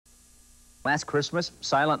Last Christmas,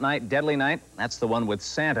 Silent Night, Deadly Night, that's the one with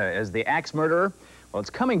Santa as the axe murderer. Well, it's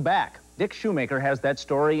coming back. Dick Shoemaker has that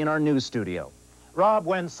story in our news studio. Rob,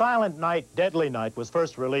 when Silent Night, Deadly Night was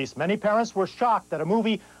first released, many parents were shocked that a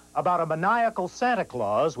movie about a maniacal Santa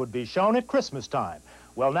Claus would be shown at Christmas time.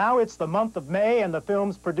 Well, now it's the month of May, and the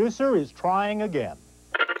film's producer is trying again.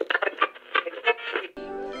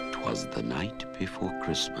 'Twas the night before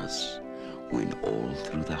Christmas, when all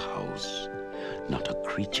through the house not a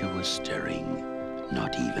creature was stirring,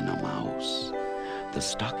 not even a mouse. The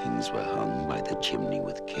stockings were hung by the chimney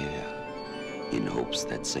with care, in hopes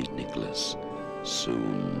that St. Nicholas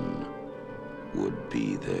soon would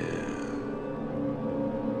be there.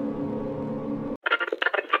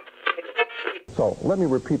 So let me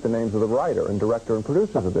repeat the names of the writer and director and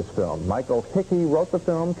producers of this film. Michael Hickey wrote the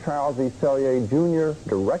film, Charles E. Sellier Jr.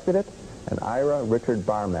 directed it, and Ira Richard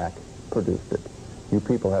Barmack produced it. You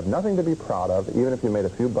people have nothing to be proud of, even if you made a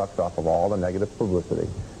few bucks off of all the negative publicity.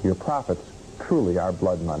 Your profits truly are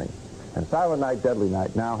blood money. And Silent Night, Deadly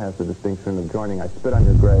Night now has the distinction of joining I Spit on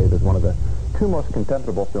Your Grave as one of the two most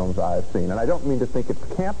contemptible films I have seen. And I don't mean to think it's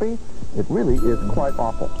campy. It really is quite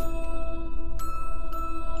awful.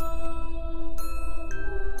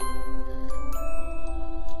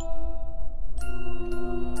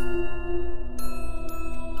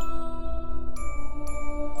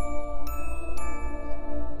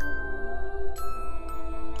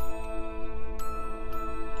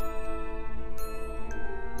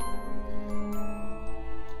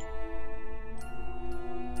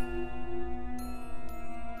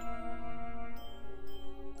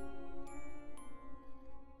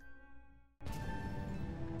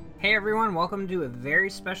 Hey everyone, welcome to a very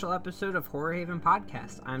special episode of Horror Haven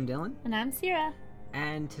Podcast. I'm Dylan. And I'm Sierra.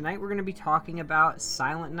 And tonight we're going to be talking about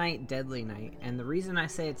Silent Night, Deadly Night. And the reason I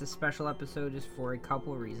say it's a special episode is for a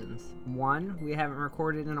couple reasons. One, we haven't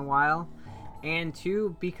recorded in a while. And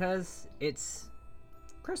two, because it's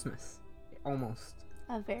Christmas. Almost.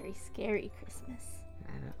 A very scary Christmas.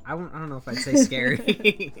 I don't know if I'd say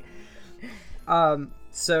scary.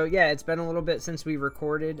 So yeah, it's been a little bit since we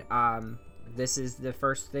recorded. This is the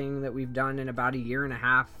first thing that we've done in about a year and a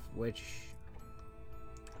half, which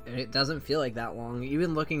it doesn't feel like that long.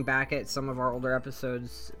 Even looking back at some of our older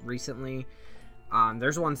episodes recently,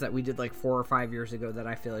 there's ones that we did like 4 or 5 years ago that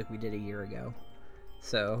I feel like we did a year ago.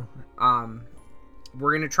 So,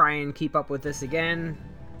 we're going to try and keep up with this again.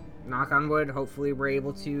 Knock on wood. Hopefully we're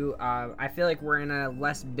able to. I feel like we're in a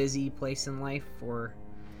less busy place in life, or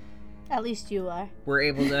at least you are. We're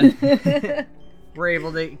able to... We're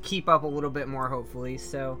able to keep up a little bit more, hopefully.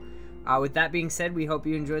 So, with that being said, we hope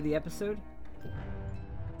you enjoyed the episode.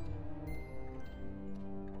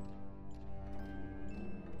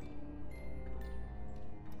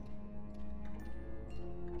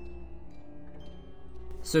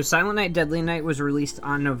 So, Silent Night, Deadly Night was released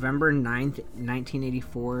on November 9th,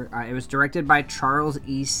 1984. It was directed by Charles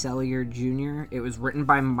E. Sellier Jr. It was written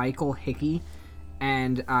by Michael Hickey.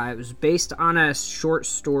 And it was based on a short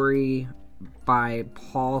story by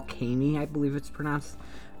Paul Caney, I believe it's pronounced.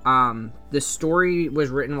 The story was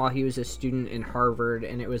written while he was a student in Harvard,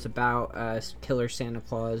 and it was about a killer Santa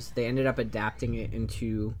Claus. They ended up adapting it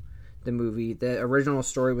into the movie. The original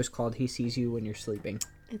story was called He Sees You When You're Sleeping.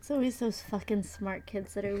 It's always those fucking smart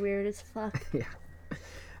kids that are weird as fuck.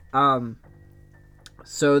 Yeah.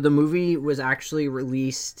 So the movie was actually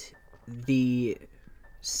released the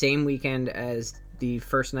same weekend as the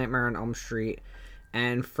first Nightmare on Elm Street,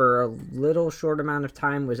 and for a little short amount of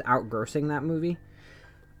time was outgrossing that movie.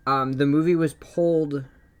 The movie was pulled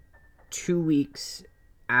 2 weeks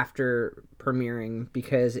after premiering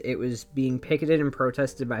because it was being picketed and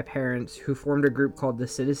protested by parents who formed a group called the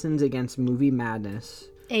Citizens Against Movie Madness.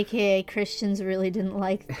 AKA Christians really didn't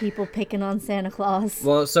like people picking on Santa Claus.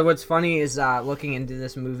 Well, so what's funny is looking into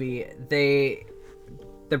this movie, the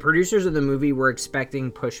producers of the movie were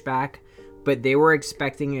expecting pushback, but they were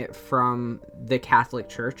expecting it from the Catholic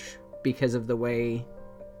Church because of the way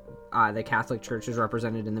the Catholic Church is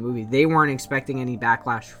represented in the movie. They weren't expecting any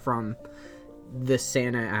backlash from the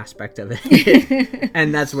Santa aspect of it.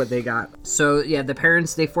 And that's what they got. So, yeah, the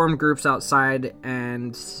parents, they formed groups outside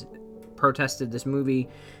and protested this movie.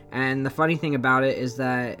 And the funny thing about it is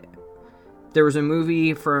that there was a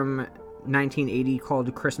movie from 1980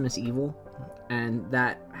 called Christmas Evil, and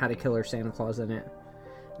that had a killer Santa Claus in it.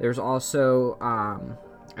 There's also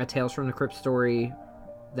a Tales from the Crypt story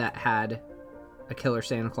that had a killer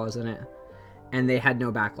Santa Claus in it, and they had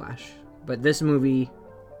no backlash. But this movie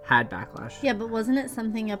had backlash. Yeah, but wasn't it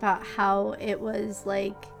something about how it was,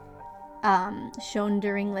 like, shown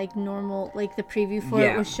during, like, normal, like, the preview for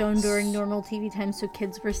it was shown during normal TV time, so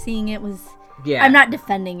kids were seeing it? Yeah. I'm not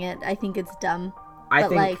defending it. I think it's dumb. I But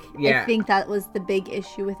think, like, yeah. I think that was the big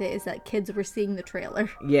issue with it, is that kids were seeing the trailer.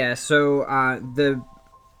 Yeah, so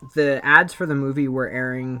the ads for the movie were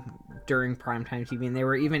airing during primetime TV, and they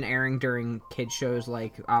were even airing during kids shows.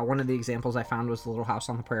 Like one of the examples I found was The Little House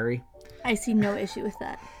on the Prairie. I see no issue with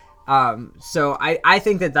that. So I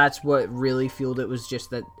think that that's what really fueled it, was just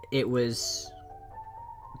that it was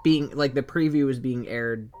being, like, the preview was being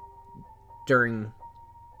aired during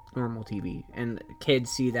normal TV, and kids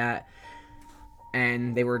see that,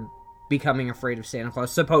 and they were becoming afraid of Santa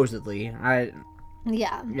Claus, supposedly.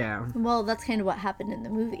 Yeah. Well, that's kind of what happened in the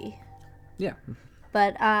movie. Yeah.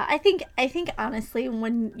 But I think honestly,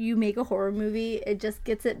 when you make a horror movie, it just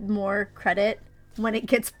gets it more credit when it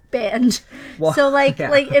gets banned. Well, so like yeah.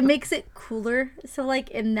 like it makes it cooler. So like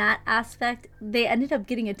in that aspect, they ended up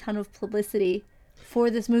getting a ton of publicity for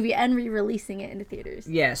this movie and re-releasing it into theaters.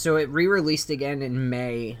 Yeah, so it re-released again in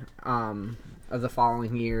May of the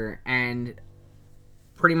following year, and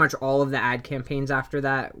pretty much all of the ad campaigns after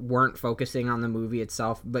that weren't focusing on the movie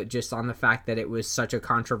itself, but just on the fact that it was such a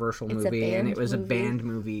controversial movie, and it was a banned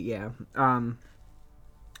movie. Yeah.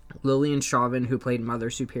 Lillian Chauvin, who played Mother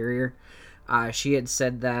Superior, she had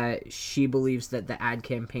said that she believes that the ad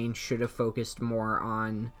campaign should have focused more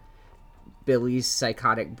on Billy's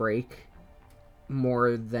psychotic break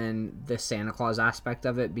more than the Santa Claus aspect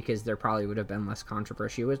of it, because there probably would have been less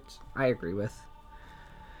controversy, which I agree with.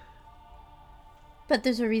 But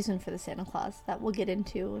there's a reason for the Santa Claus that we'll get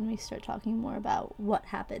into when we start talking more about what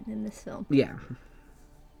happened in this film. Yeah.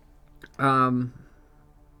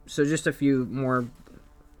 So just a few more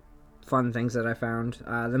fun things that I found.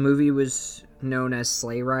 The movie was known as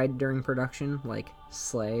Sleigh Ride during production, like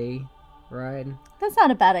Sleigh Ride. That's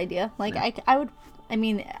not a bad idea. Like, I would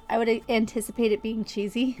anticipate it being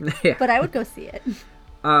cheesy, Yeah. but I would go see it.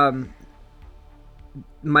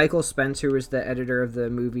 Michael Spence, who was the editor of the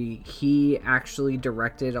movie, he actually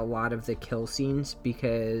directed a lot of the kill scenes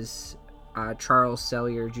because Charles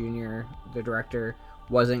Sellier Jr., the director,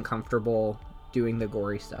 wasn't comfortable doing the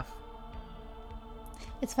gory stuff.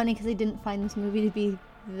 It's funny because he didn't find this movie to be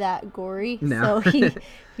that gory, No. so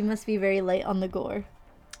he must be very light on the gore.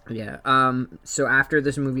 Yeah. So after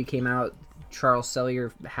this movie came out, Charles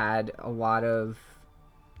Sellier had a lot of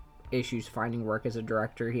issues finding work as a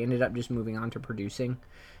director. He ended up just moving on to producing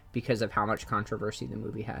because of how much controversy the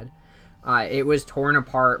movie had. It was torn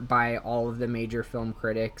apart by all of the major film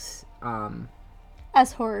critics.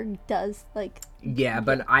 As horror does, like... Yeah,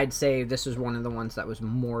 but I'd say this was one of the ones that was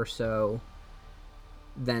more so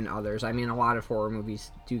than others. I mean, a lot of horror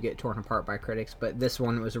movies do get torn apart by critics, but this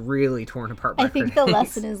one was really torn apart by critics. I think the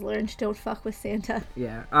lesson is learned: don't fuck with Santa.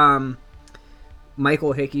 Yeah.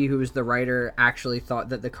 Michael Hickey, who was the writer, actually thought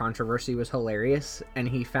that the controversy was hilarious, and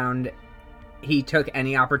he took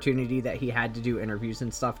any opportunity that he had to do interviews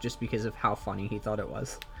and stuff just because of how funny he thought it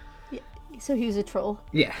was. Yeah, so he was a troll.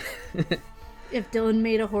 Yeah. If Dylan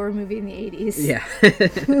made a horror movie in the 80s. Yeah.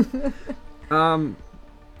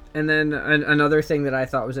 And then another thing that I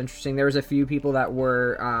thought was interesting, there was a few people that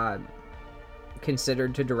were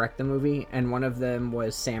considered to direct the movie, and one of them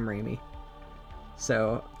was Sam Raimi.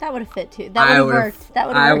 So that would have fit too. That would have worked.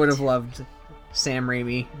 I would have loved Sam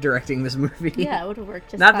Raimi directing this movie. Yeah, it would have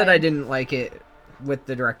worked just Not fine. that I didn't like it with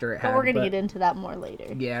the director it had. But we're going to get into that more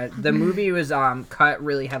later. Yeah, the movie was cut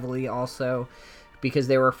really heavily also because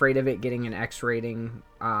they were afraid of it getting an X rating.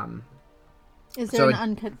 Is there an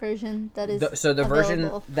uncut version that is so the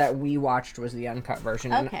available? Version that we watched was the uncut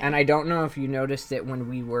version. Okay. And I don't know if you noticed it when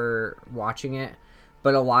we were watching it,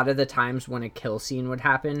 but a lot of the times when a kill scene would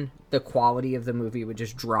happen, the quality of the movie would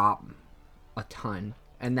just drop a ton.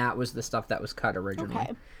 And that was the stuff that was cut originally.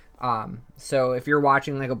 Okay. So if you're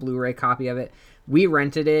watching like a Blu-ray copy of it, we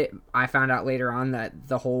rented it. I found out later on that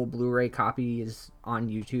the whole Blu-ray copy is on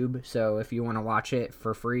YouTube. So if you want to watch it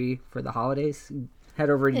for free for the holidays, head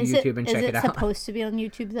over to YouTube and check it out. Is it supposed to be on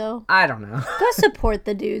YouTube, though? I don't know. Go support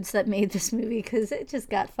the dudes that made this movie, because it just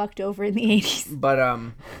got fucked over in the 80s. But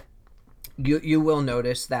you will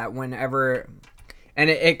notice that whenever... And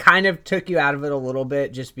it kind of took you out of it a little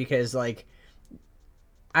bit, just because, like...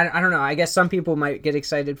 I don't know. I guess some people might get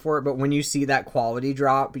excited for it, but when you see that quality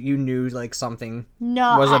drop, you knew, like, something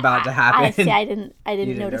was about to happen. I didn't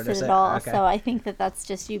notice it at all, okay. So I think that's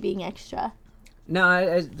just you being extra. No,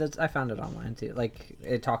 I found it online too. Like,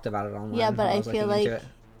 it talked about it online. Yeah, but I feel like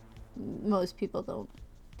most people don't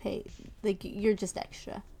pay. Like, you're just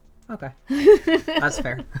extra. Okay. That's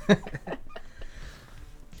fair.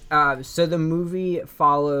 So the movie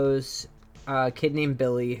follows a kid named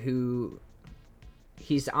Billy who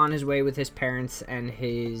he's on his way with his parents and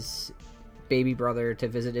his baby brother to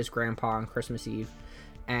visit his grandpa on Christmas Eve.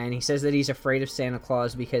 and he says that he's afraid of Santa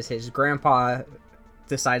Claus because his grandpa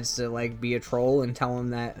decides to like be a troll and tell him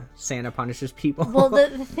that Santa punishes people. Well,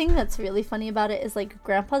 the thing that's really funny about it is like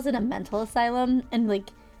Grandpa's in a mental asylum, and like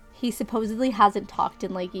he supposedly hasn't talked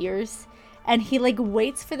in like years, and he like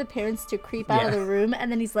waits for the parents to creep out of the room, and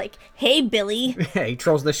then he's like, "Hey, Billy, he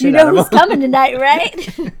trolls the shit out of him. You know who's coming tonight,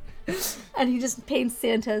 right?" And he just paints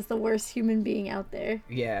Santa as the worst human being out there.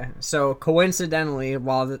 Yeah. So coincidentally,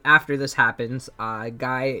 after this happens, a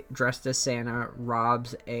guy dressed as Santa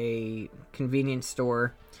robs a convenience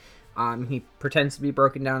store. He pretends to be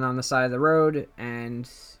broken down on the side of the road and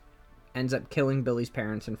ends up killing Billy's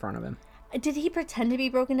parents in front of him. Did he pretend to be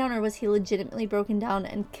broken down, or was he legitimately broken down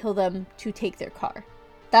and kill them to take their car?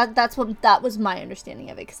 That was my understanding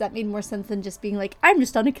of it, because that made more sense than just being like, I'm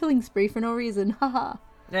just on a killing spree for no reason, haha.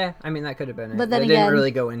 Yeah, I mean, that could have been it. But then they didn't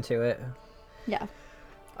really go into it. Yeah.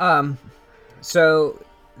 So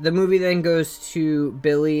the movie then goes to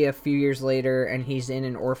Billy a few years later, and he's in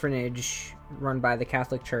an orphanage run by the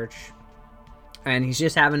Catholic Church, and he's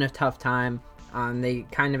just having a tough time. They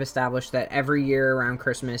kind of established that every year around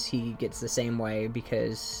Christmas he gets the same way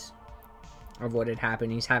because of what had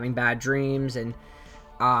happened. He's having bad dreams, and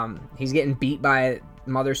he's getting beat by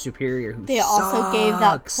Mother Superior, who sucks. Also gave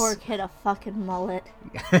that poor kid a fucking mullet.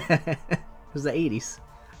 It was the 80s.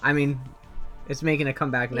 I mean, it's making a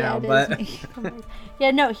comeback now, but yeah,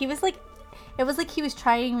 no, he was like, it was like he was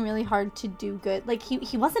trying really hard to do good. Like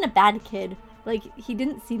he wasn't a bad kid. Like he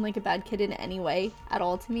didn't seem like a bad kid in any way at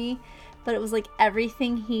all to me. But it was like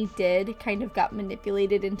everything he did kind of got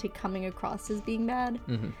manipulated into coming across as being bad.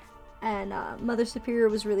 Mm-hmm. And Mother Superior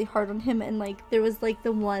was really hard on him. And like there was like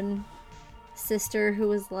the one sister who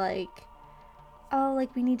was like, oh,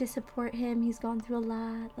 like we need to support him, he's gone through a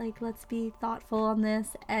lot, like let's be thoughtful on this.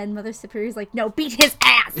 And Mother Superior's like, no, beat his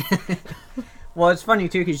ass. Well, it's funny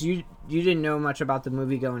too, because you didn't know much about the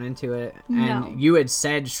movie going into it, and you had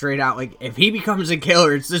said straight out, like, if he becomes a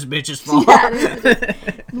killer, it's this bitch's fault. Yeah,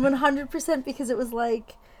 100%, because it was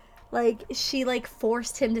like she like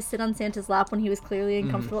forced him to sit on Santa's lap when he was clearly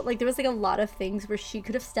uncomfortable. Mm-hmm. Like there was like a lot of things where she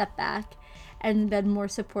could have stepped back and been more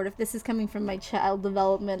supportive. This is coming from my child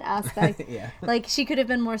development aspect. Yeah. Like she could have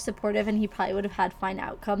been more supportive, and he probably would have had fine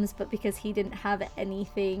outcomes, but because he didn't have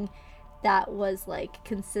anything that was like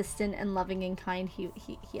consistent and loving and kind, he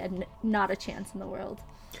had not a chance in the world.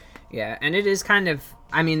 Yeah, and it is kind of,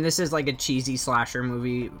 I mean, this is like a cheesy slasher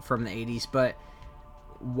movie from the 80s, but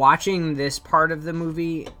watching this part of the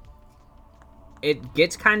movie, it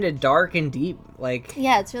gets kind of dark and deep. Like,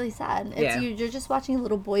 yeah, it's really sad. You're just watching a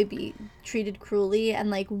little boy be treated cruelly,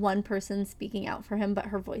 and like one person speaking out for him, but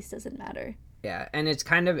her voice doesn't matter. Yeah, and it's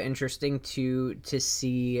kind of interesting to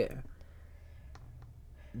see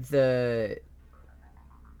the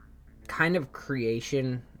kind of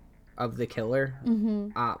creation of the killer.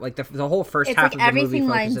 Mm-hmm. Like the whole first half like of the movie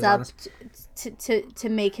focuses everything lines up to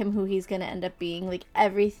make him who he's going to end up being. Like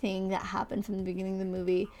everything that happened from the beginning of the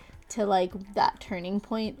movie to like that turning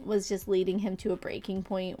point was just leading him to a breaking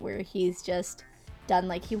point where he's just done.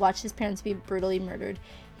 Like he watched his parents be brutally murdered.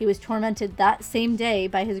 He was tormented that same day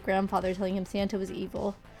by his grandfather telling him Santa was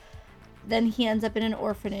evil. Then he ends up in an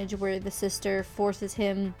orphanage where the sister forces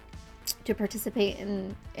him to participate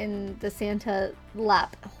in the Santa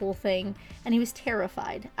lap whole thing, and he was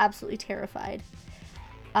terrified, absolutely terrified.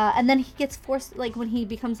 And then he gets forced, like when he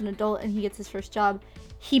becomes an adult and he gets his first job,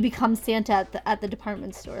 he becomes Santa at the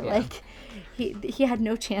department store. Yeah. Like he had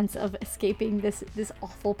no chance of escaping this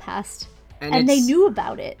awful past, and they knew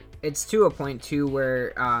about it. It's to a point too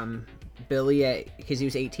where Billy, because he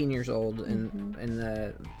was 18 years old in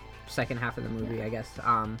the second half of the movie, yeah. I guess,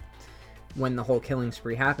 when the whole killing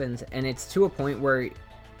spree happens, and it's to a point where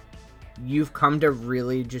you've come to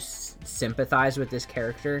really just sympathize with this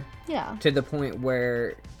character. Yeah. To the point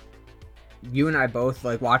where you and I both,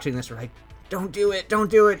 like, watching this, were like, don't do it, don't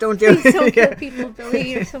do it, don't do it. Please don't kill people,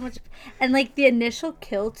 Billy. You're so much... And, like, the initial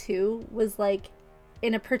kill, too, was, like,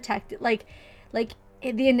 in a protected... Like,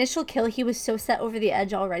 the initial kill, he was so set over the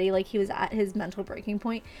edge already. Like, he was at his mental breaking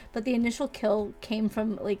point. But the initial kill came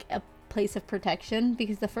from, like, a place of protection.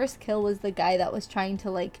 Because the first kill was the guy that was trying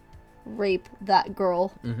to, like, rape that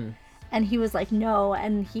girl. Mm-hmm. And he was like, no.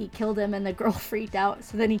 And he killed him, and the girl freaked out.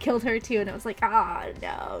 So then he killed her, too. And it was like,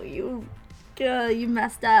 no, you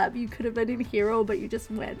messed up. You could have been a hero, but you just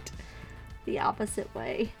went the opposite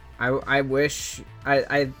way. I wish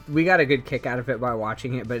we got a good kick out of it by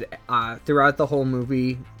watching it, but throughout the whole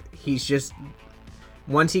movie, he's just,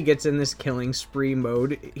 once he gets in this killing spree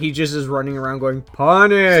mode, he just is running around going,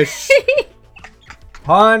 punish,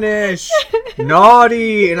 punish,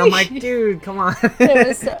 naughty, and I'm like, dude, come on. It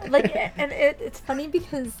was so, like, and it's funny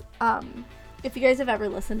because if you guys have ever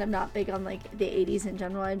listened, I'm not big on like the 80s in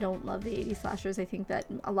general. I don't love the 80s slashers. I think that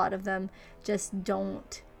a lot of them just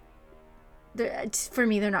don't, for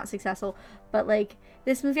me, they're not successful. But like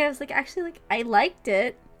this movie, I was like, actually, like I liked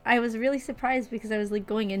it. I was really surprised because I was like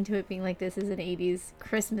going into it being like, this is an 80s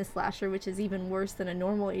Christmas slasher, which is even worse than a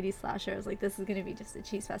normal 80s slasher. I was like, this is going to be just a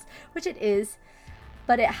cheese fest, which it is.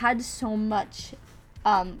 But it had so much,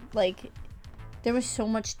 like, there was so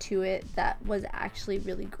much to it that was actually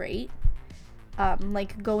really great.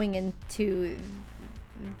 Like going into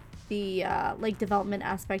the like development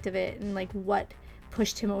aspect of it and like what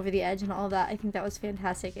pushed him over the edge and all of that. I think that was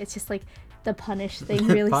fantastic. It's just like the punish thing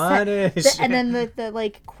really and then the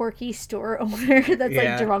like quirky store owner that's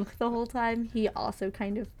like drunk the whole time. He also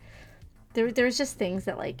kind of there's just things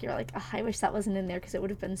that like you're like, oh, I wish that wasn't in there because it would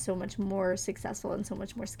have been so much more successful and so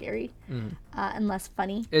much more scary and less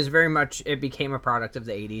funny. It was very much, it became a product of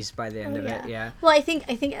the 80s by the end of it. Yeah. Well, I think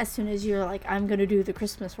as soon as you're like, I'm gonna do the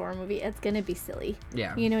Christmas horror movie, it's gonna be silly.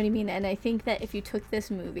 Yeah. You know what I mean? And I think that if you took this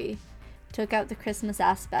movie, took out the Christmas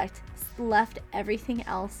aspect, left everything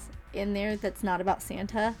else in there that's not about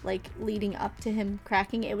Santa, like leading up to him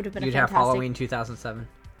cracking, it would have been You'd a fantastic... have Halloween 2007.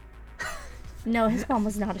 No, his mom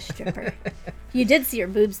was not a stripper. You did see her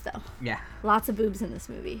boobs, though. Yeah. Lots of boobs in this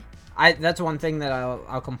movie. That's one thing that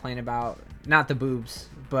I'll complain about. Not the boobs,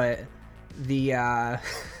 but the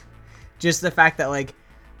just the fact that like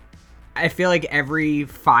I feel like every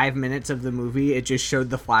 5 minutes of the movie it just showed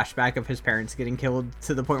the flashback of his parents getting killed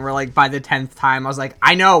to the point where like by the 10th time I was like,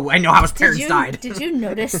 I know how his parents died. Did you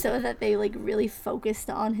notice though that they like really focused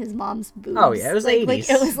on his mom's boobs? Oh yeah, it was like, 80s.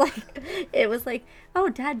 Like it was like, oh,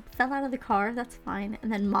 dad fell out of the car, that's fine,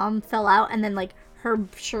 and then mom fell out, and then like her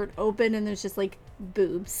shirt open and there's just like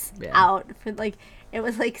boobs out for like, it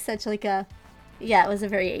was like such like a, it was a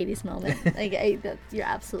very 80s moment. Like you're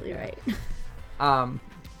absolutely right.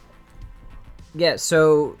 Yeah,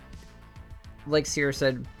 so like Sierra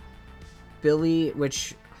said, Billy,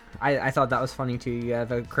 which I thought that was funny too. You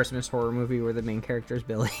have a Christmas horror movie where the main character is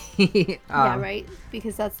Billy. Yeah, right,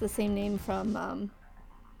 because that's the same name from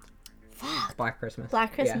Black Christmas.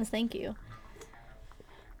 Black Christmas, thank you.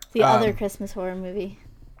 The other Christmas horror movie.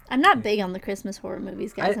 I'm not big on the Christmas horror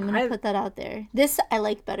movies, guys. I'm gonna put that out there. This I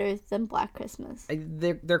like better than Black Christmas.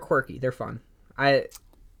 They're quirky. They're fun.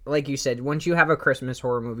 Like you said, once you have a Christmas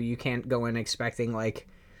horror movie, you can't go in expecting like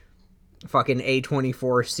fucking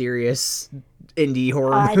A24 serious indie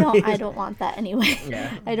horror movie. I don't want that anyway.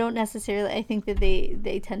 Yeah. I don't necessarily. I think that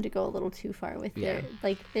they tend to go a little too far with their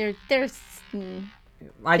like they've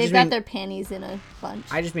got their panties in a bunch.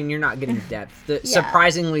 I just mean you're not getting depth.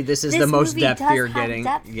 Surprisingly, this is the most depth you're getting.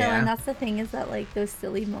 Depth, though, and that's the thing is that like those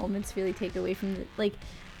silly moments really take away from the like.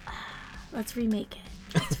 Let's remake it.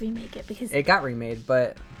 Let's remake it because it got remade,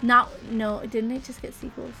 but didn't it just get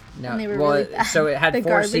sequels? No, and they were really bad. So it had the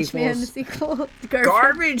 4 Garbage sequels. Man sequel,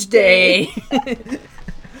 Garbage Day.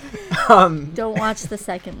 Don't watch the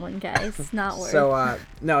second one, guys. It's not worth. So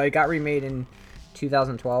no, it got remade in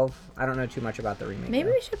 2012. I don't know too much about the remake. Maybe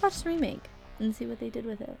we should watch the remake and see what they did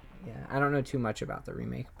with it. Yeah, I don't know too much about the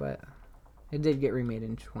remake, but it did get remade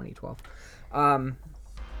in 2012.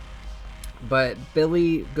 But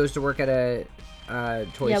Billy goes to work at a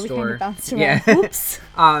toy store. We kind of bounced around. Oops.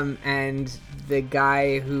 And the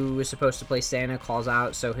guy who was supposed to play Santa calls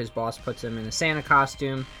out, so his boss puts him in a Santa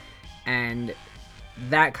costume, and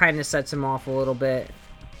that kind of sets him off a little bit.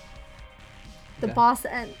 The boss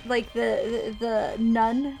and like the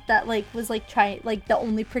nun that like was like trying, like the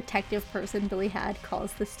only protective person Billy had,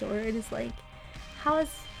 calls the store and is like, how's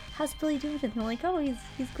Billy doing? And they're like, oh,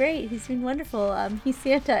 he's great, he's doing wonderful, he's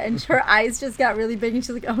Santa. And her eyes just got really big and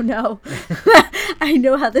she's like, oh no. I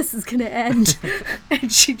know how this is gonna end.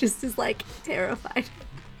 And she just is like terrified.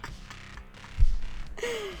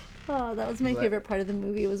 Oh, that was my favorite part of the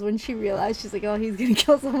movie, was when she realized, she's like, oh, he's gonna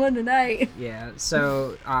kill someone tonight. Yeah,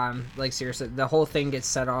 so like seriously, the whole thing gets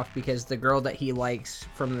set off because the girl that he likes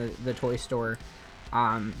from the toy store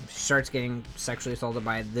starts getting sexually assaulted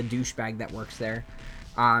by the douchebag that works there.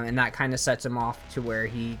 And that kind of sets him off to where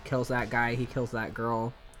he kills that guy, he kills that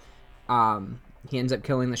girl. He ends up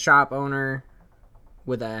killing the shop owner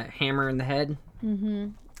with a hammer in the head. Mm-hmm.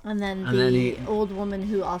 And then the old woman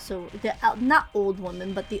who also, not old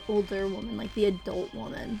woman, but the older woman, like the adult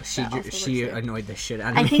woman. She annoyed the shit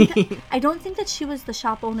out of me. I don't think that she was the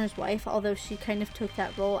shop owner's wife, although she kind of took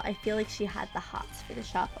that role. I feel like she had the hots for the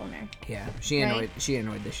shop owner. Yeah, she annoyed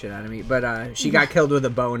the shit out of me. But she got killed with a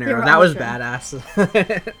bow and arrow. That was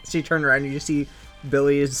badass. She turned around and you see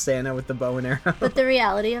Billy is Santa with the bow and arrow. But the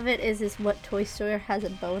reality of it is what toy store has a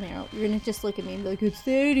bow and arrow? You're gonna just look at me and be like, it's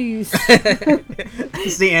the 80s.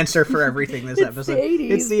 It's the answer for everything this episode. It's the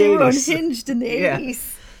 80s. It's the They 80s. were unhinged in the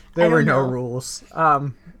 80s. There I were don't no know. rules.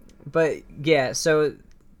 But yeah, so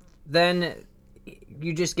then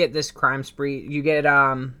you just get this crime spree. You get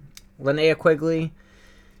Linnea Quigley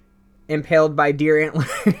impaled by deer antlers.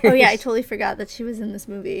 Oh yeah, I totally forgot that she was in this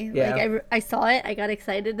movie. Yeah. Like I saw it, I got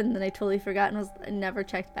excited, and then I totally forgot and I never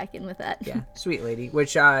checked back in with that. Yeah, sweet lady.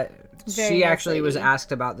 Which she nice actually was lady.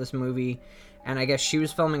 asked about this movie, and I guess she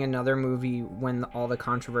was filming another movie when all the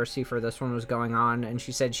controversy for this one was going on, and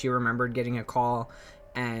she said she remembered getting a call,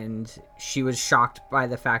 and she was shocked by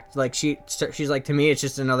the fact, like, she's like, to me, it's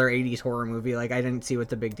just another 80s horror movie. Like, I didn't see what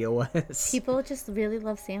the big deal was. People just really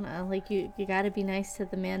love Santa. Like you gotta be nice to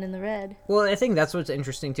the man in the red. Well, I think that's what's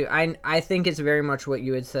interesting too. I think it's very much what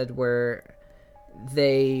you had said, where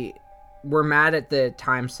they were mad at the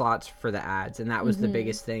time slots for the ads, and that was the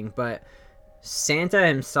biggest thing. But Santa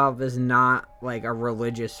himself is not like a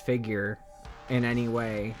religious figure in any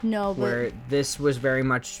way. No, but Where this was very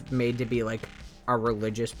much made to be like a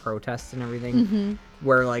religious protest and everything.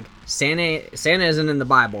 Where like Santa isn't in the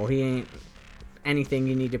Bible. He ain't anything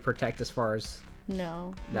you need to protect as far as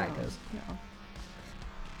no, that no, goes. No.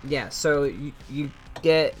 Yeah, so you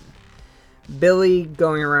get Billy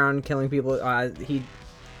going around killing people. He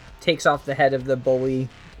takes off the head of the bully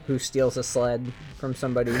who steals a sled from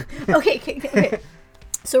somebody. Okay.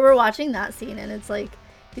 So we're watching that scene, and it's like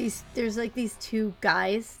there's like these two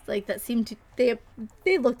guys like that seem to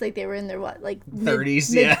they looked like they were in their like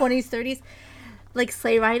 30s, mid yeah. 20s 30s, like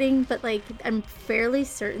sleigh riding, but like I'm fairly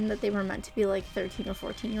certain that they were meant to be like 13 or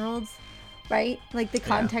 14-year-olds, right? Like the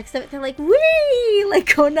context of it, they're like wee,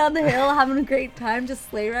 like going down the hill having a great time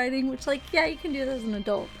just sleigh riding, which like yeah, you can do that as an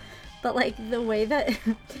adult, but like the way that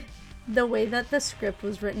the script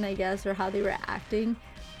was written, I guess, or how they were acting,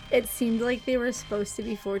 it seemed like they were supposed to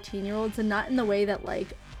be 14-year-olds, and not in the way that like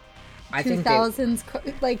I think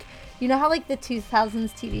 2000s like, you know how like the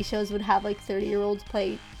 2000s TV shows would have like 30-year-olds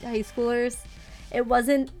play high schoolers? It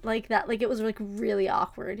wasn't like that. Like, it was like really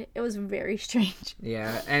awkward. It was very strange.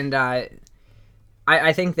 Yeah, and I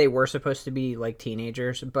think they were supposed to be like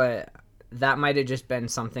teenagers, but that might have just been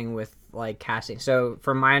something with like casting. So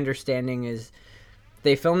from my understanding is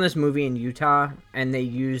they filmed this movie in Utah, and they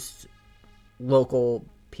used local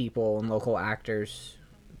people and local actors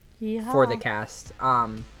for the cast.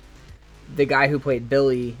 The guy who played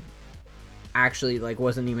Billy actually like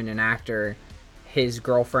wasn't even an actor. His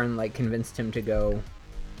girlfriend like convinced him to go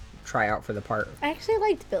try out for the part. I actually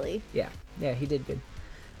liked Billy. Yeah, he did good.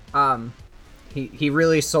 He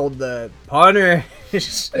really sold the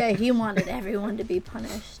punish. Yeah, he wanted everyone to be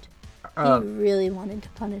punished. He really wanted to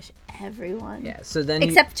punish everyone. Yeah, so then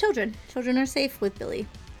except children. Children are safe with Billy.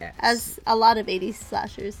 Yes. As a lot of 80s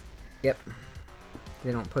slashers. Yep.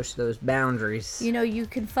 They don't push those boundaries. You know, you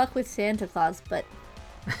can fuck with Santa Claus, but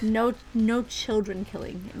no children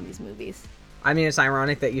killing in these movies. I mean, it's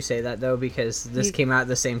ironic that you say that, though, because this came out at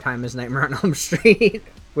the same time as Nightmare on Elm Street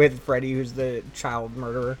with Freddy, who's the child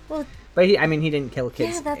murderer. Well, but he didn't kill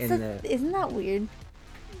kids isn't that weird?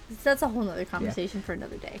 That's a whole nother conversation for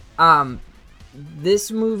another day. This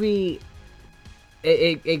movie,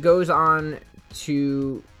 it goes on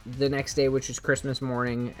to the next day, which is Christmas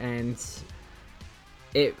morning, and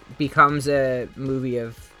it becomes a movie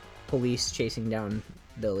of police chasing down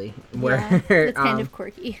Billy. Where it's kind of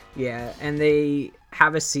quirky. Yeah, and they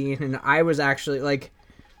have a scene, and I was actually like,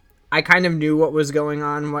 I kind of knew what was going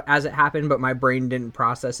on as it happened, but my brain didn't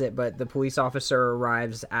process it. But the police officer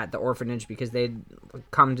arrives at the orphanage because they'd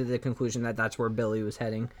come to the conclusion that that's where Billy was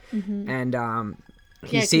heading. Mm-hmm. And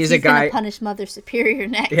he sees a guy gonna punish Mother Superior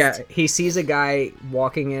next. Yeah, he sees a guy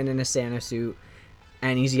walking in a Santa suit,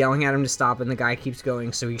 and he's yelling at him to stop, and the guy keeps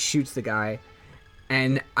going, so he shoots the guy.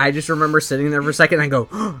 And I just remember sitting there for a second, and I go,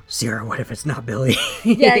 oh, Sierra, what if it's not Billy?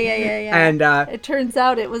 Yeah. And it turns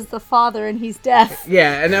out it was the father, and he's deaf.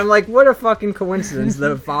 Yeah, and I'm like, what a fucking coincidence.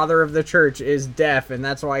 The father of the church is deaf, and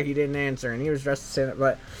that's why he didn't answer, and he was dressed as Santa,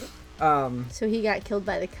 but... So he got killed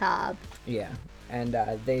by the cop. Yeah, and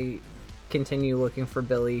they continue looking for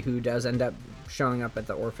Billy, who does end up showing up at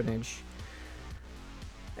the orphanage.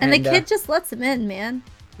 And the kid just lets him in, man.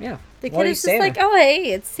 Yeah. The kid is just Santa. Like, oh,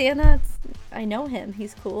 hey, it's Santa. I know him.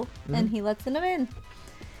 He's cool. Mm-hmm. And he lets him in.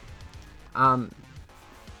 And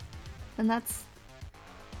that's...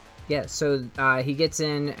 Yeah, so he gets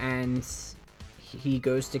in, and he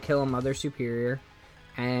goes to kill a Mother Superior,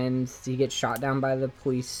 and he gets shot down by the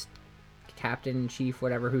police captain, chief,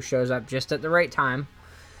 whatever, who shows up just at the right time.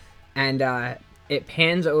 And it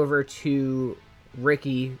pans over to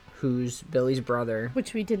Ricky, who's Billy's brother.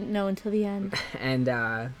 Which we didn't know until the end.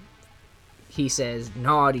 And he says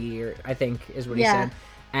naughty, or I think is what he Yeah. said.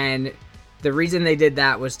 And the reason they did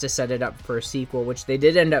that was to set it up for a sequel, which they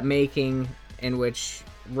did end up making, in which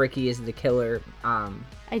Ricky is the killer.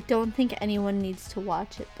 I don't think anyone needs to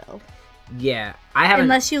watch it, though. Yeah, I haven't.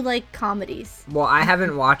 Unless you like comedies. Well, I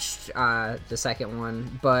haven't watched the second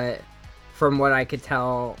one, but from what I could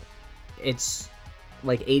tell, it's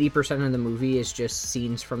like 80% of the movie is just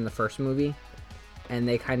scenes from the first movie, and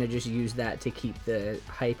they kind of just use that to keep the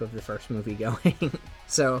hype of the first movie going.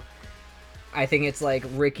 So I think it's like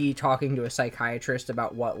Ricky talking to a psychiatrist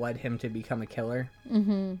about what led him to become a killer.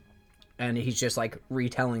 Mm-hmm. And he's just like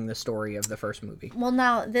retelling the story of the first movie. Well,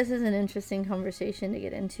 now, this is an interesting conversation to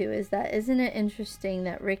get into, is that isn't it interesting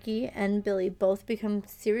that Ricky and Billy both become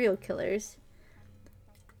serial killers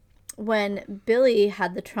when Billy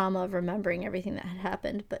had the trauma of remembering everything that had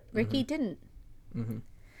happened, but Ricky didn't. Mm-hmm.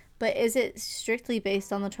 But is it strictly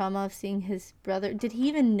based on the trauma of seeing his brother? Did he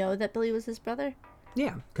even know that Billy was his brother?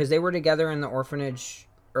 Yeah, because they were together in the orphanage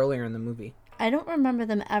earlier in the movie. I don't remember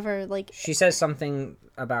them ever, like... She says something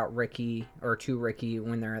about Ricky, or to Ricky,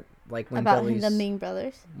 when they're, like, when about Billy's... them being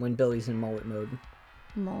brothers? When Billy's in mullet mode.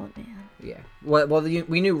 Mullet man. Yeah. Well,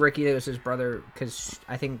 we knew Ricky was his brother, because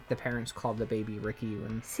I think the parents called the baby Ricky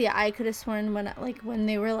when... See, I could have sworn when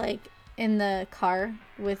they were, like, in the car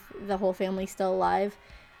with the whole family still alive,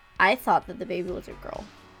 I thought that the baby was a girl.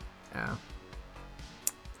 Oh.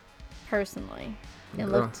 Personally. It A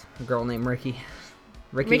looked... girl named Ricky.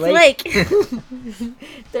 Ricky Lake.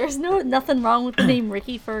 There's nothing wrong with the name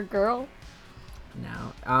Ricky for a girl.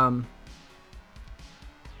 No.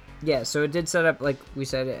 Yeah, so it did set up, like we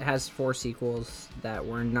said, it has 4 sequels that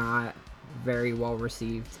were not very well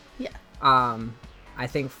received. Yeah. I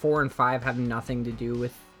think 4 and 5 have nothing to do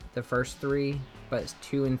with the first 3, but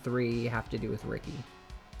 2 and 3 have to do with Ricky.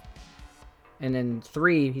 And in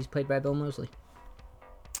 3, he's played by Bill Moseley.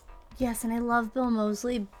 Yes, and I love Bill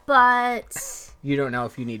Moseley, but... You don't know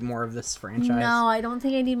if you need more of this franchise? No, I don't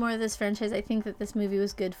think I need more of this franchise. I think that this movie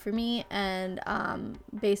was good for me, and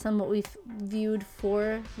based on what we've viewed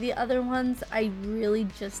for the other ones, I really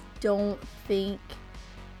just don't think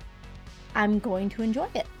I'm going to enjoy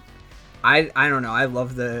it. I don't know. I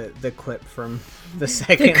love the clip from the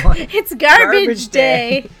second one. It's garbage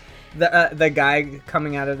day. The guy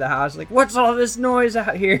coming out of the house like, what's all this noise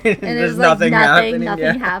out here? And there's like nothing happening.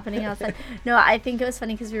 Nothing happening outside. No, I think it was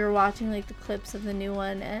funny because we were watching like the clips of the new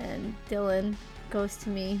one, and Dylan goes to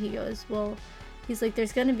me. He goes, well, he's like,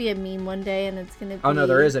 there's gonna be a meme one day, and it's gonna be... Oh no,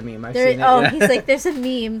 there is a meme. I've seen it. Oh, yeah. He's like, there's a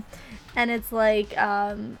meme, and it's like,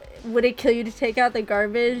 would it kill you to take out the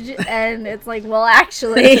garbage? And it's like, well,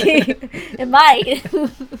 actually, it might.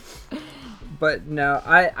 But no,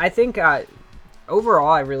 I think. Overall,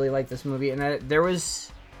 I really like this movie, and there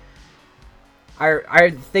was... I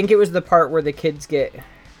think it was the part where the kid gets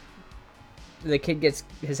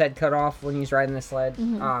his head cut off when he's riding the sled.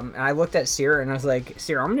 Mm-hmm. And I looked at Sierra, and I was like,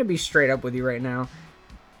 Sierra, I'm going to be straight up with you right now.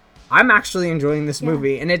 I'm actually enjoying this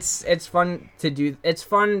movie, and it's fun to do. It's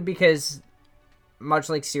fun because, much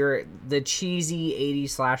like Sierra, the cheesy 80s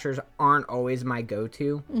slashers aren't always my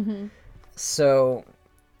go-to. Mm-hmm. So...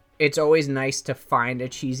 It's always nice to find a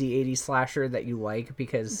cheesy 80s slasher that you like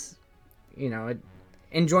because, you know,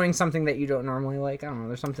 enjoying something that you don't normally like. I don't know.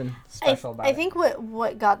 There's something special about it. I think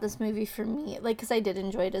what got this movie for me, like, because I did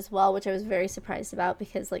enjoy it as well, which I was very surprised about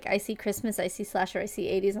because, like, I see Christmas, I see slasher, I see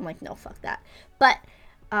 80s. I'm like, no, fuck that. But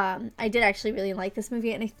I did actually really like this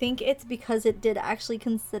movie, and I think it's because it did actually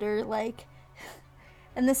consider, like...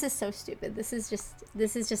 And this is so stupid. This is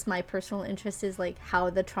just my personal interest, is like how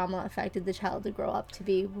the trauma affected the child to grow up to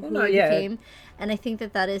be who he became. And I think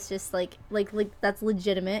that is just like that's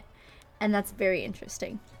legitimate, and that's very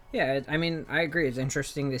interesting. Yeah, I mean, I agree. It's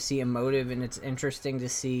interesting to see a motive, and it's interesting to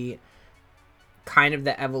see kind of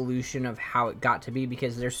the evolution of how it got to be,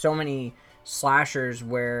 because there's so many slashers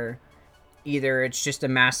where either it's just a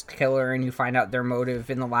masked killer and you find out their motive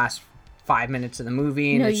in the last 5 minutes of the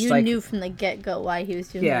movie, and you knew from the get-go why he was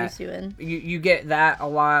doing what he was doing. You get that a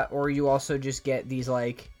lot, or you also just get these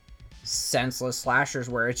like senseless slashers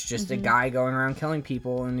where it's just a guy going around killing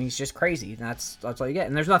people and he's just crazy. That's all you get,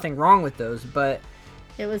 and there's nothing wrong with those, but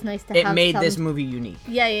it was nice to have made this movie unique.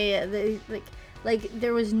 Yeah. Like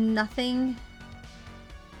there was nothing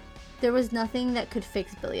that could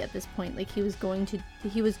fix Billy at this point. Like he was going to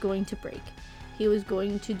break. He was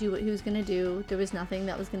going to do what he was going to do. There was nothing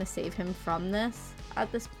that was going to save him from this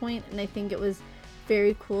at this point. And I think it was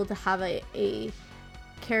very cool to have a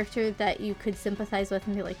character that you could sympathize with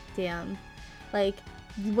and be like, damn, like,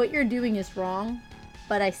 what you're doing is wrong,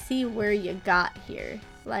 but I see where you got here.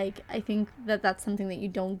 Like, I think that that's something that you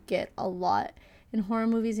don't get a lot in horror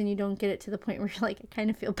movies, and you don't get it to the point where you're like, I kind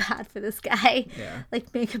of feel bad for this guy. Yeah.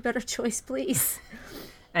 Like, make a better choice, please.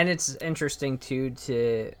 And it's interesting, too,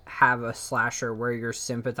 to have a slasher where you're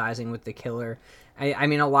sympathizing with the killer. I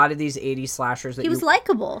mean, a lot of these 80s slashers... He was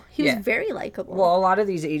likable. He was very likable. Well, a lot of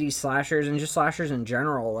these 80s slashers, and just slashers in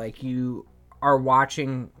general, like, you are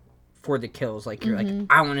watching for the kills. Like, you're like,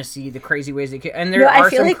 I want to see the crazy ways they kill. And there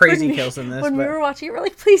are some crazy kills in this. When we were watching it, we're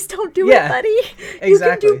like, please don't do it, buddy. Exactly. You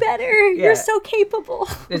can do better. You're so capable.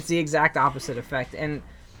 It's the exact opposite effect. And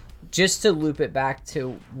just to loop it back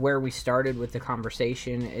to where we started with the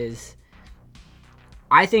conversation is,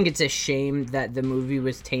 I think it's a shame that the movie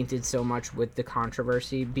was tainted so much with the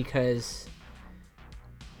controversy, because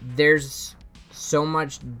there's so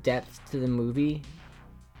much depth to the movie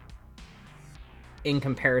in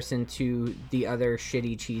comparison to the other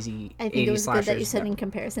shitty, cheesy 80s slashers. I think it was good that you said in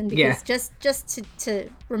comparison, because just to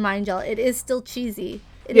remind y'all, it is still cheesy.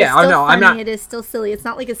 It is still funny. It is still silly. It's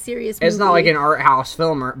not like a serious movie. It's not like an art house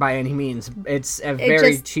film by any means. It's a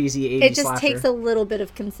very cheesy 80s slasher. It just takes a little bit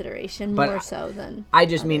of consideration, more so than I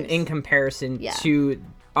just mean in comparison to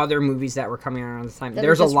other movies that were coming out around the time.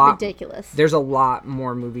 There's a lot ridiculous. There's a lot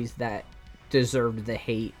more movies that deserved the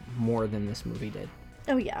hate more than this movie did.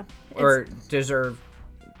 Oh yeah. Or deserve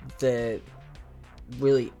the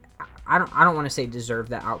really I don't want to say deserve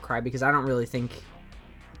the outcry, because I don't really think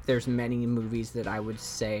there's many movies that I would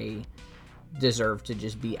say deserve to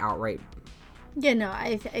just be outright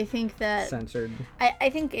I think that censored. I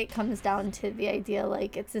think it comes down to the idea,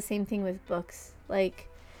 like, it's the same thing with books. Like,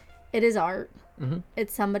 it is art.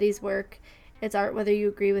 It's somebody's work. It's art whether you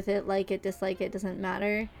agree with it, like it, dislike it, doesn't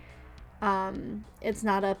matter. It's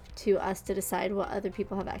not up to us to decide what other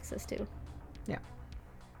people have access to. Yeah.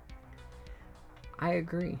 I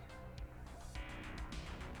agree.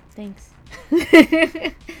 Thanks. Do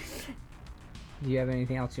you have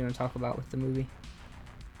anything else you want to talk about with the movie?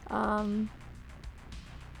 I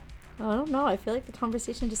don't know. I feel like the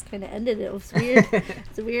conversation just kind of ended. It was weird.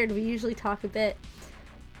 It's weird. We usually talk a bit.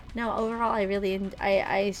 No, overall,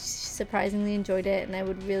 I surprisingly enjoyed it, and I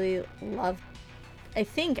would really love... I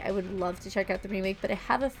think I would love to check out the remake, but I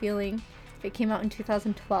have a feeling if it came out in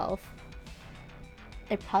 2012,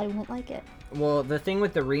 I probably won't like it. Well, the thing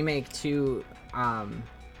with the remake, too,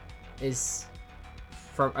 is...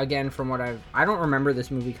 From what I don't remember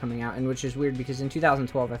this movie coming out, and which is weird, because in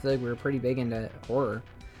 2012 I feel like we were pretty big into horror.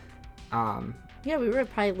 Yeah, we were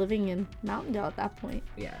probably living in Mountaindale at that point.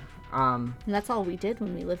 Yeah. And that's all we did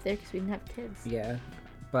when we lived there, because we didn't have kids. Yeah,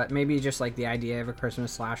 but maybe just like the idea of a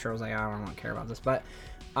Christmas slasher, I was like, I don't care about this. But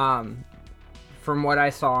from what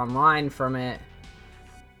I saw online from it,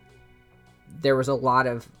 there was a lot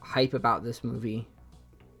of hype about this movie,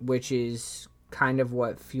 which is kind of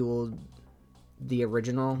what fueled the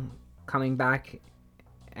original coming back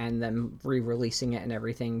and then re-releasing it and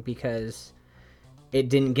everything, because it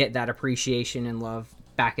didn't get that appreciation and love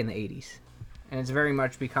back in the 80s, and it's very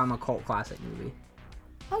much become a cult classic movie.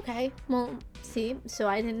 Okay, well, see, so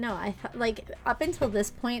I didn't know. I thought, like, up until this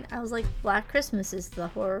point, I was like, Black Christmas is the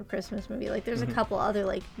horror Christmas movie. Like, there's a couple other,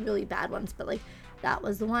 like, really bad ones, but, like, that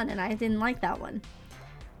was the one, and I didn't like that one.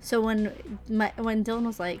 So when Dylan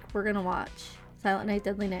was like, we're gonna watch Silent Night,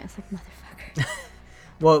 Deadly Night, I was like, motherfucker.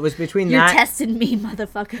 Well, it was between You're testing me,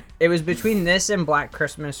 motherfucker. It was between this and Black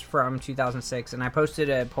Christmas from 2006, and I posted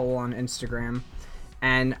a poll on Instagram,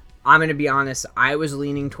 and I'm going to be honest, I was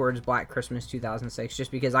leaning towards Black Christmas 2006,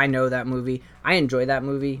 just because I know that movie. I enjoy that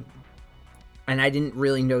movie, and I didn't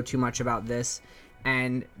really know too much about this,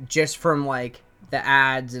 and just from, like, the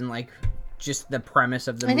ads and, like, just the premise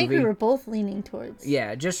of the movie. I think we were both leaning towards.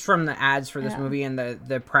 Yeah, just from the ads for this movie and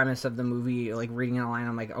the premise of the movie, like, reading it online,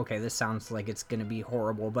 I'm like, okay, this sounds like it's going to be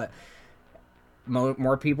horrible, but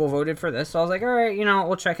more people voted for this, so I was like, all right,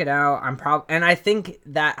 we'll check it out. And I think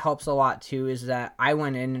that helps a lot, too, is that I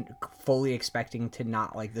went in fully expecting to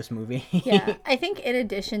not like this movie. Yeah, I think in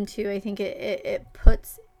addition to, I think it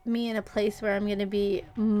puts me in a place where I'm going to be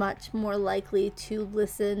much more likely to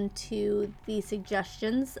listen to the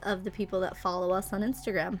suggestions of the people that follow us on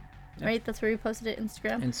Instagram. Yep. Right? That's where we posted it,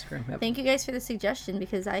 Instagram. Yep. Thank you guys for the suggestion,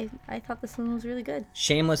 because I thought this one was really good.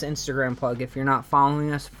 Shameless Instagram plug. If you're not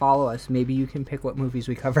following us, follow us. Maybe you can pick what movies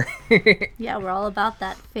we cover. Yeah, we're all about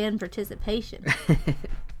that fan participation.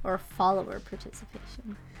 Or follower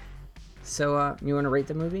participation. So, you want to rate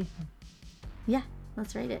the movie? Yeah.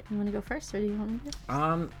 Let's rate it. You want to go first, or do you want me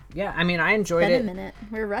to? Yeah, I mean, I enjoyed it. It's been a minute.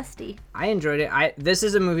 We're rusty. I enjoyed it. This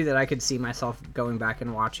is a movie that I could see myself going back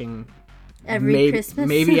and watching Christmas.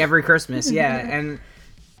 Maybe every Christmas, yeah. And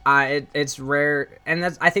it's rare,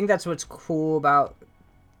 and I think that's what's cool about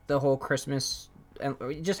the whole Christmas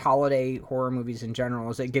and just holiday horror movies in general,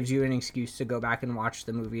 is it gives you an excuse to go back and watch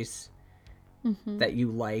the movies that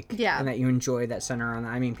you like and that you enjoy that center on.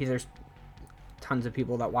 I mean, there's tons of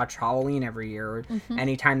people that watch Halloween every year.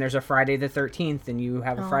 Anytime there's a Friday the 13th and you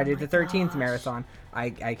have a Friday the 13th marathon, I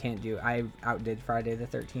can't do. I outdid Friday the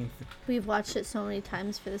 13th. We've watched it so many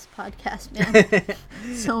times for this podcast,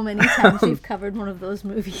 man. So many times we've covered one of those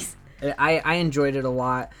movies. I enjoyed it a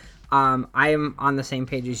lot. I am on the same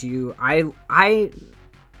page as you. I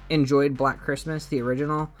enjoyed Black Christmas, the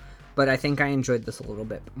original, but I think I enjoyed this a little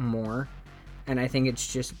bit more. And I think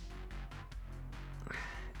it's just,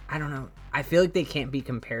 I don't know. I feel like they can't be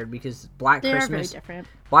compared because Black Christmas are very different.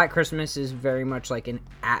 Black Christmas is very much like an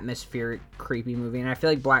atmospheric, creepy movie, and I feel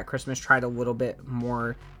like Black Christmas tried a little bit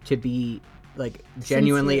more to be like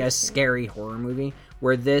genuinely a scary horror movie,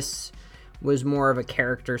 where this was more of a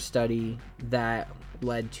character study that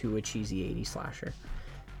led to a cheesy 80s slasher.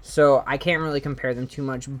 So I can't really compare them too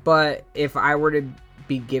much, but if I were to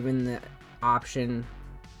be given the option,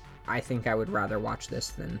 I think I would rather watch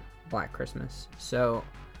this than Black Christmas. So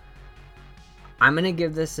I'm going to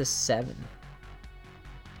give this a 7.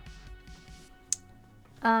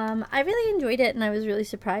 I really enjoyed it, and I was really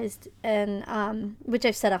surprised, and which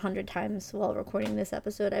I've said 100 times while recording this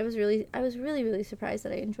episode. I was really surprised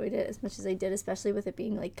that I enjoyed it as much as I did, especially with it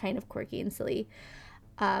being like kind of quirky and silly.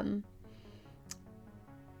 I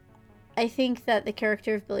think that the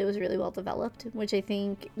character of Billy was really well developed, which I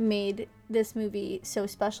think made this movie so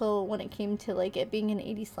special when it came to like it being an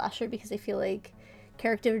 80s slasher, because I feel like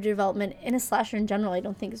character development in a slasher in general, I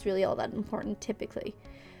don't think is really all that important typically.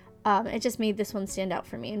 It just made this one stand out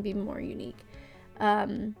for me and be more unique.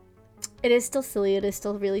 It is still silly. It is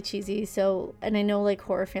still really cheesy. So, and I know like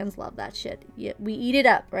horror fans love that shit. Yeah, we eat it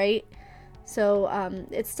up, right? So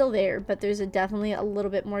it's still there, but there's definitely a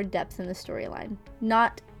little bit more depth in the storyline.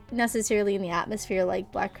 Not necessarily in the atmosphere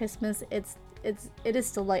like Black Christmas. It is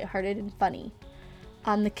still lighthearted and funny.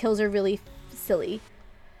 The kills are really silly.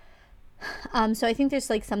 So I think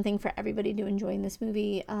there's like something for everybody to enjoy in this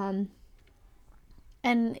movie.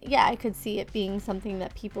 And yeah, I could see it being something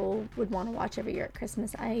that people would want to watch every year at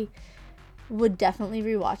Christmas. I would definitely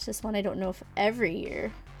rewatch this one. I don't know if every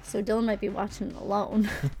year, so Dylan might be watching it alone.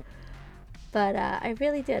 But I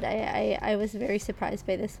really did. I was very surprised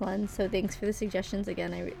by this one. So thanks for the suggestions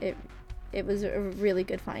again. It was a really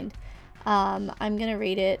good find. I'm gonna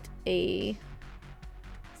rate it a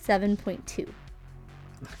 7.2.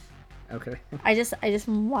 Okay. I just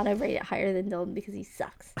want to rate it higher than Dylan because he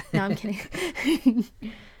sucks. No, I'm kidding. All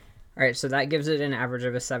right, so that gives it an average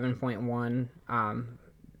of a 7.1.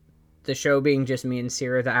 The show being just me and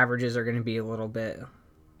Sierra, the averages are going to be a little bit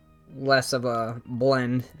less of a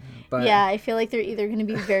blend. But yeah, I feel like they're either going to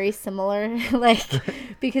be very similar, like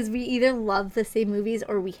because we either love the same movies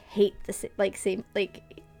or we hate the same.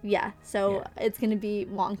 So it's going to be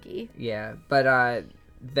wonky. Yeah, but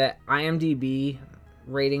the IMDb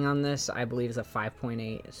rating on this, I believe, is a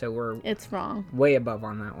 5.8, so it's wrong, way above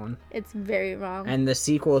on that one. It's very wrong, and the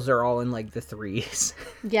sequels are all in like the 3s.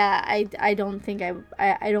 Yeah, I don't think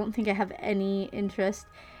I don't think I have any interest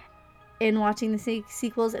in watching the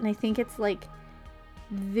sequels, and I think it's like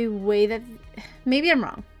the way that, maybe I'm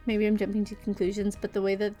wrong, maybe I'm jumping to conclusions, but the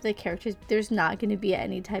way that the characters, there's not going to be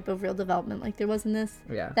any type of real development like there was in this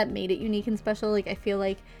that made it unique and special. Like I feel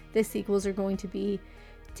like the sequels are going to be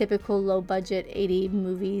typical low budget 80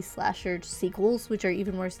 movie slasher sequels, which are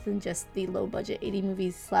even worse than just the low budget 80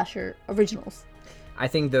 movies slasher originals. I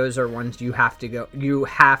think those are ones you have to go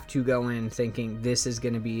in thinking this is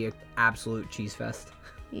going to be an absolute cheese fest.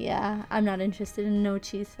 Yeah, I'm not interested in no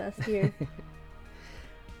cheese fest here.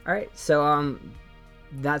 All right, so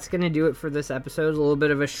that's going to do it for this episode. A little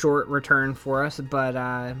bit of a short return for us, but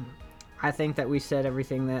I think that we said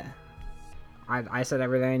everything that I said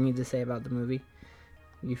everything I need to say about the movie.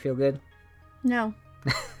 You feel good? No.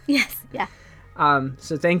 Yes. Yeah.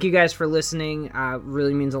 So thank you guys for listening.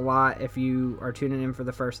 Really means a lot. If you are tuning in for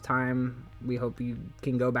the first time, we hope you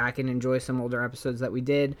can go back and enjoy some older episodes that we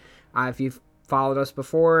did. If you've followed us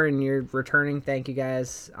before and you're returning, thank you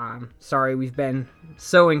guys. Sorry we've been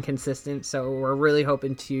so inconsistent, so we're really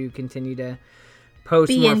hoping to continue to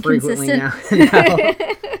post more frequently now.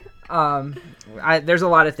 There's a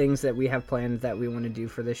lot of things that we have planned that we want to do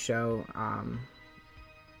for this show.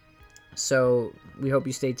 So we hope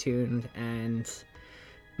you stay tuned and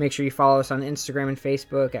make sure you follow us on Instagram and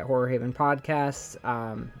Facebook at Horror Haven Podcast.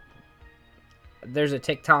 There's a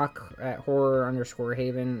TikTok at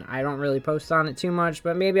horror_haven. I don't really post on it too much,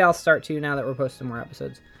 but maybe I'll start to now that we're posting more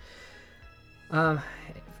episodes.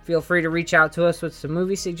 Feel free to reach out to us with some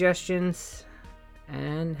movie suggestions,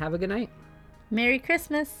 and have a good night. Merry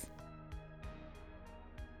Christmas.